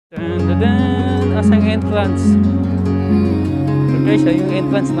Asa yung entrance? So guys, yung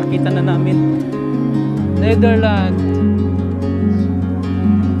entrance nakita na namin. Netherlands.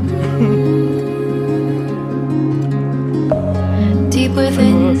 Deep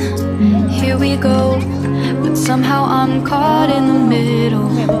within, here we go. But somehow I'm caught in the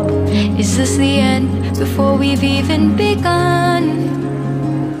middle. Is this the end before we've even begun?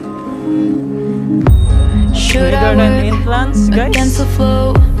 Should I work against the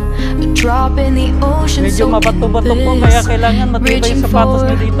flow? A drop in the ocean, medyo so mabato-bato po, kaya kailangan matibay yung sapatos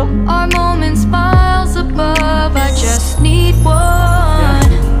nyo dito. Our moments miles above, I just need one.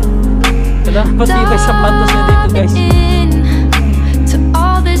 Kailangan matibay sapatos nyo dito, guys. To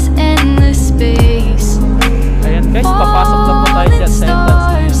all this endless space. Ayan guys, papasok na po tayo dyan sa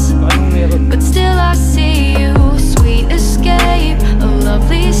entrance na yan. Kung anong meron. But still I see you, sweet escape, a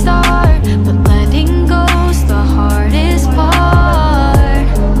lovely start. But letting go's the hardest part.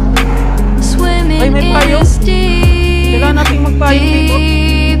 Swimming in this deep, kailangan natin magpayong dito.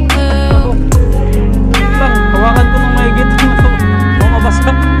 deep blue. Lang, hawakan ko ng mahigit.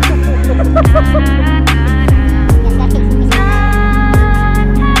 Bumabasa.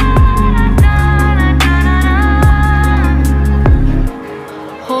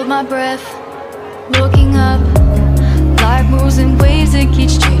 Hold my breath, looking up. Life moves in waves that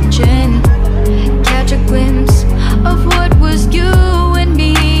keeps changing. Catch a glimpse of what was you and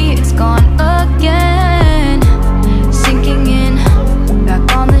me. It's gone again. Sinking in, back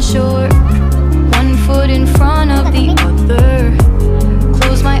on the shore. One foot in front of the other.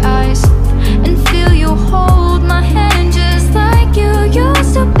 Close my eyes and feel you hold my hand just like you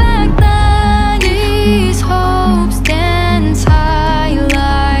used to back then. These hopes dance high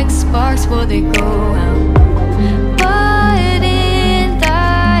like sparks before they go out. But in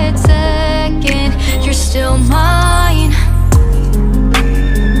that second, you're still mine.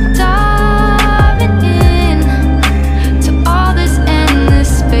 Diving in to all this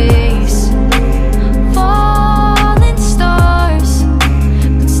endless space. Falling stars,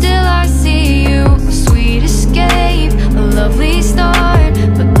 but still I see you. A sweet escape, a lovely start.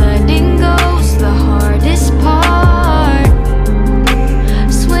 But letting go's the hardest part.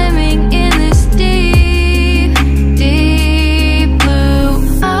 Swimming in this deep, deep blue.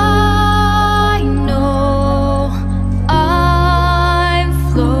 I know I'm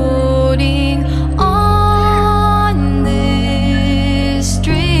floating on this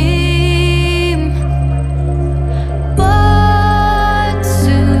dream, but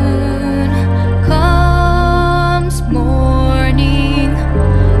soon comes morning.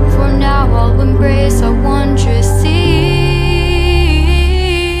 For now I'll embrace our wondrous sea.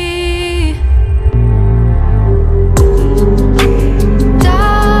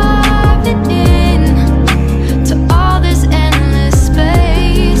 Diving in to all this endless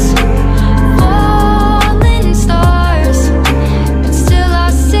space. Falling stars, but still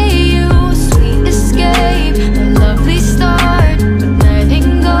I see you. Sweet escape, a lovely start. But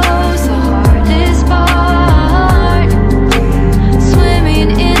letting go's the hardest part.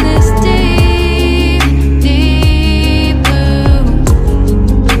 Swimming in this deep, deep blue.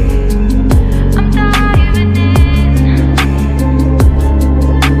 I'm diving in.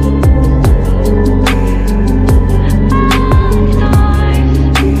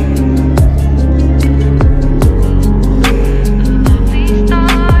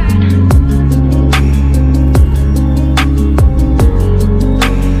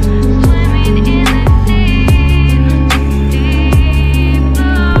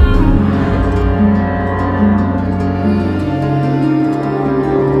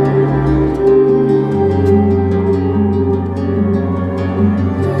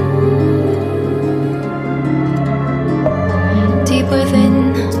 Deep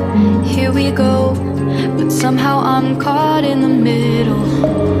within, here we go. But somehow I'm caught in the middle.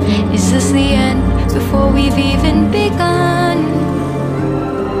 Is this the end before we've even begun?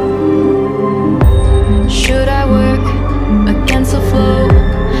 Should I work against the flow?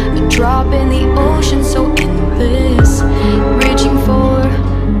 A drop in the ocean, so endless. Reaching for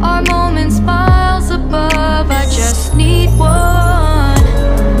our moments miles above. I just need one.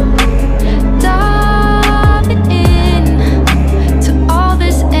 Diving in to all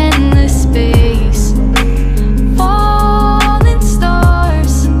this endless space. Falling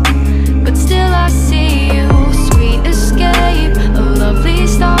stars, but still I see you. Sweet escape, a lovely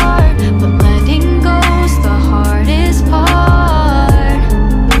start. But letting go's the hardest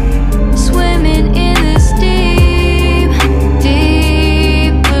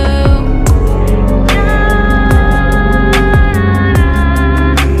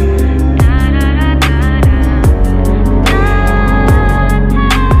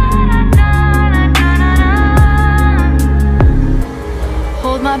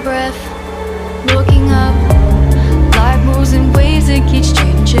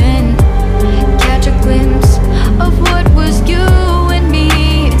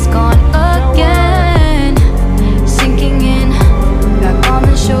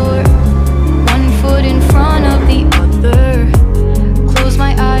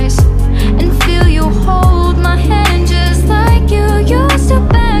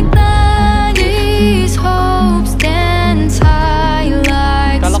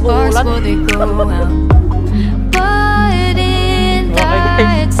before they go out. But in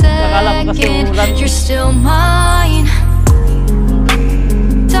that second, you're still mine.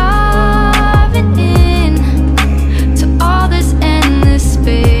 Diving in to all this endless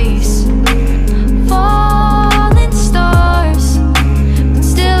space, falling stars, but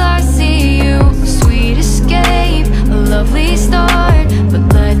still I see you. Sweet escape, a lovely start, but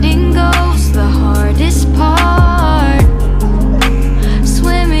letting go's the hardest part.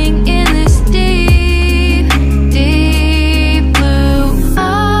 Swimming in this deep, deep blue.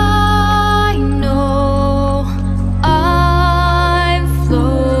 I know I'm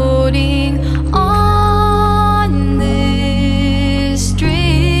floating on this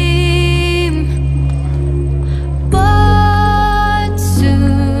dream, but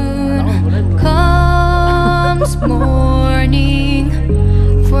soon comes morning.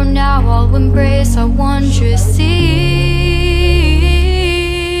 For now I'll embrace our wondrous sea.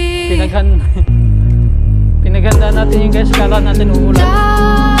 Pinaghanda natin yung guys, kala natin uulan.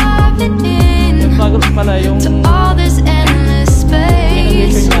 Yung bago pala yung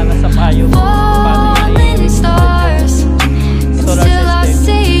pinag-issue niya nasa payo. Paano yung Stars, solar still I system.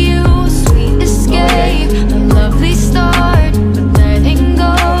 see you. Sweet escape, a lovely start, but letting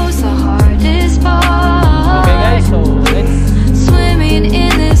go's the hardest part. Okay guys, so let's Swimming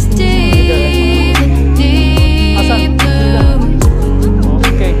in this deep, deep blue.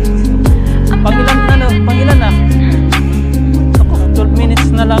 okay. Pangilan na? Ako, 12 minutes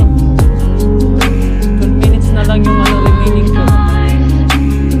na lang. 12 minutes na lang yung remaining ko.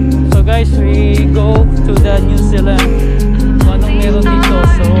 So guys, we go to the New Zealand. Kung anong meron dito.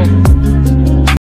 So